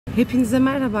Hepinize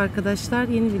merhaba arkadaşlar.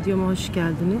 Yeni videoma hoş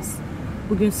geldiniz.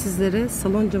 Bugün sizlere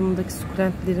salon camındaki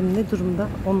sukulentlerim ne durumda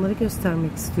onları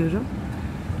göstermek istiyorum.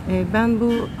 Ben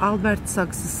bu Albert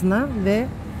saksısına ve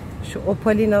şu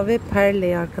opalina ve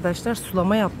perleye arkadaşlar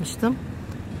sulama yapmıştım.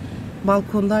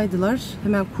 Balkondaydılar.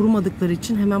 Hemen kurumadıkları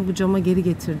için hemen bu cama geri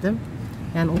getirdim.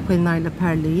 Yani opalina ile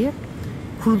perleyi.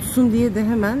 Kurusun diye de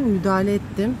hemen müdahale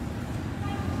ettim.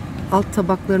 Alt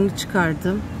tabaklarını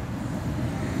çıkardım.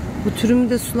 Bu türümü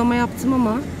de sulama yaptım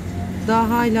ama daha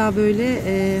hala böyle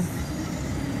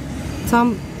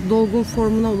tam dolgun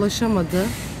formuna ulaşamadı.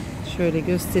 Şöyle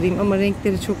göstereyim ama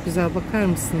renkleri çok güzel, bakar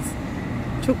mısınız?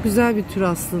 Çok güzel bir tür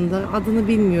aslında. Adını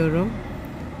bilmiyorum.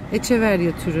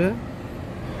 Echeveria türü.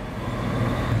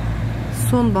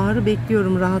 Sonbaharı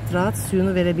bekliyorum rahat rahat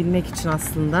suyunu verebilmek için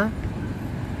aslında.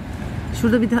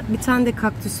 Şurada bir tane de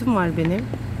kaktüsüm var benim.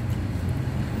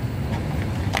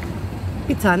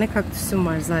 Bir tane kaktüsüm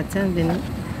var zaten benim.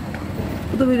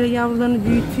 Bu da böyle yavrularını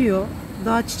büyütüyor.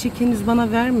 Daha çiçek henüz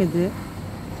bana vermedi.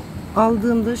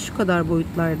 Aldığımda şu kadar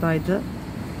boyutlardaydı.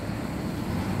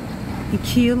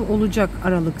 2 yıl olacak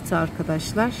Aralık'ta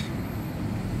arkadaşlar.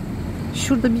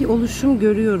 Şurada bir oluşum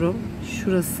görüyorum.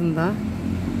 Şurasında.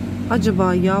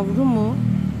 Acaba yavru mu?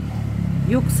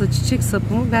 Yoksa çiçek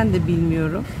sapı mı? Ben de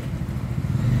bilmiyorum.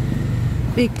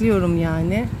 Bekliyorum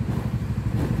yani.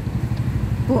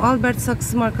 Bu Albert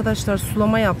saksım arkadaşlar,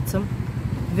 sulama yaptım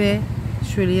ve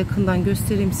şöyle yakından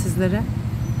göstereyim sizlere.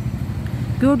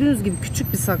 Gördüğünüz gibi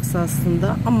küçük bir saksı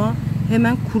aslında ama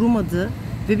hemen kurumadı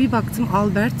ve bir baktım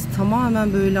Albert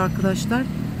tamamen böyle arkadaşlar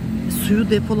suyu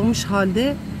depolamış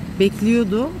halde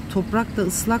bekliyordu. Toprak da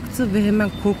ıslaktı ve hemen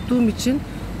korktuğum için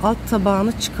alt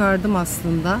tabağını çıkardım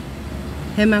aslında.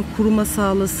 Hemen kuruma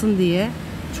sağlasın diye.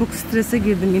 Çok strese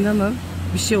girdim, inanın,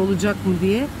 bir şey olacak mı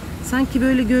diye. Sanki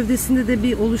böyle gövdesinde de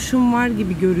bir oluşum var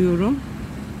gibi görüyorum.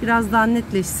 Biraz daha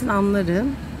netleşsin, anlarım.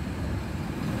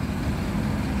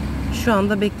 Şu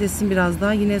anda beklesin biraz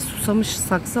daha. Yine susamış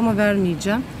saksı ama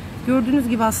vermeyeceğim. Gördüğünüz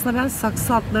gibi aslında ben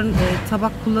saksı altlarını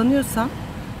tabak kullanıyorsam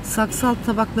saksı alt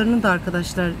tabaklarını da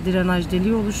arkadaşlar drenaj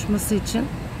deliği oluşması için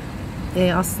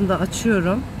aslında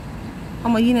açıyorum.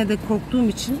 Ama yine de korktuğum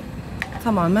için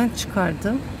tamamen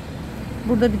çıkardım.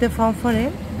 Burada bir de fanfare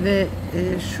ve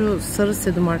şu sarı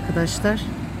sedum arkadaşlar.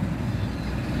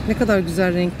 Ne kadar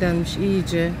güzel renklenmiş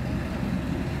iyice.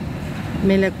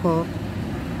 Meleko,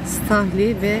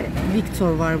 Stahli ve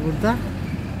Victor var burada.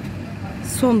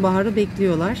 Sonbaharı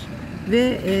bekliyorlar.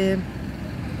 Ve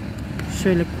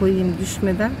şöyle koyayım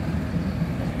düşmeden.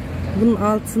 Bunun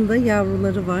altında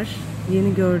yavruları var.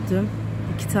 Yeni gördüm.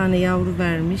 2 tane yavru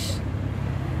vermiş.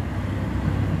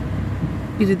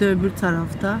 Biri de öbür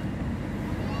tarafta.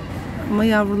 Ama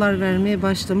yavrular vermeye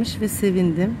başlamış ve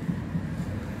sevindim.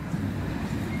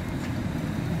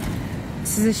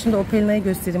 Size şimdi opelinayı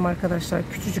göstereyim arkadaşlar.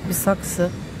 Küçücük bir saksı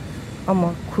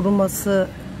ama kuruması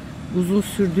uzun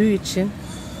sürdüğü için,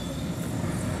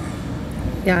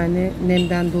 yani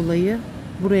nemden dolayı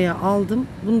buraya aldım.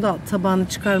 Bunu da tabağını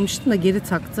çıkarmıştım da geri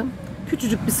taktım.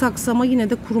 Küçücük bir saksı ama yine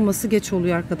de kuruması geç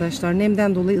oluyor arkadaşlar.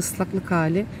 Nemden dolayı ıslaklık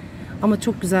hali. Ama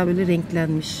çok güzel böyle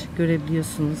renklenmiş,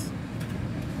 görebiliyorsunuz.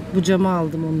 Bu cama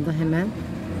aldım onu da hemen.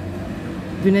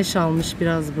 Güneş almış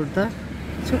biraz burada.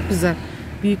 Çok güzel.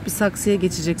 Büyük bir saksıya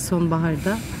geçecek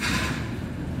sonbaharda.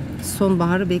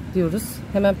 Sonbaharı bekliyoruz.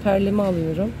 Hemen perlemi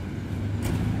alıyorum.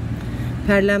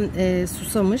 Perlem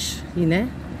susamış yine.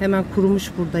 Hemen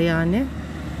kurumuş burada yani.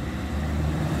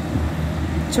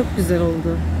 Çok güzel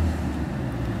oldu.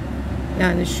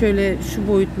 Yani şöyle şu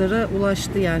boyutlara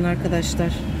ulaştı yani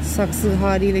arkadaşlar. Saksı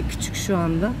haliyle küçük şu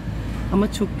anda.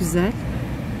 Ama çok güzel.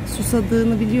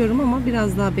 Susadığını biliyorum ama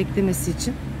biraz daha beklemesi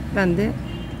için ben de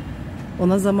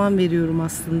ona zaman veriyorum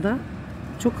aslında.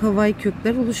 Çok havai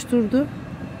kökler oluşturdu.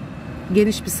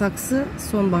 Geniş bir saksı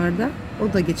sonbaharda.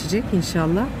 O da geçecek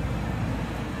inşallah.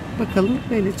 Bakalım,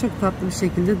 böyle çok tatlı bir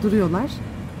şekilde duruyorlar.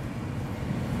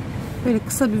 Böyle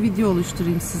kısa bir video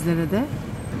oluşturayım sizlere de.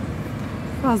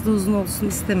 Fazla uzun olsun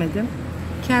istemedim.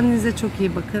 Kendinize çok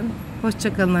iyi bakın.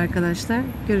 Hoşça kalın arkadaşlar.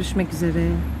 Görüşmek üzere.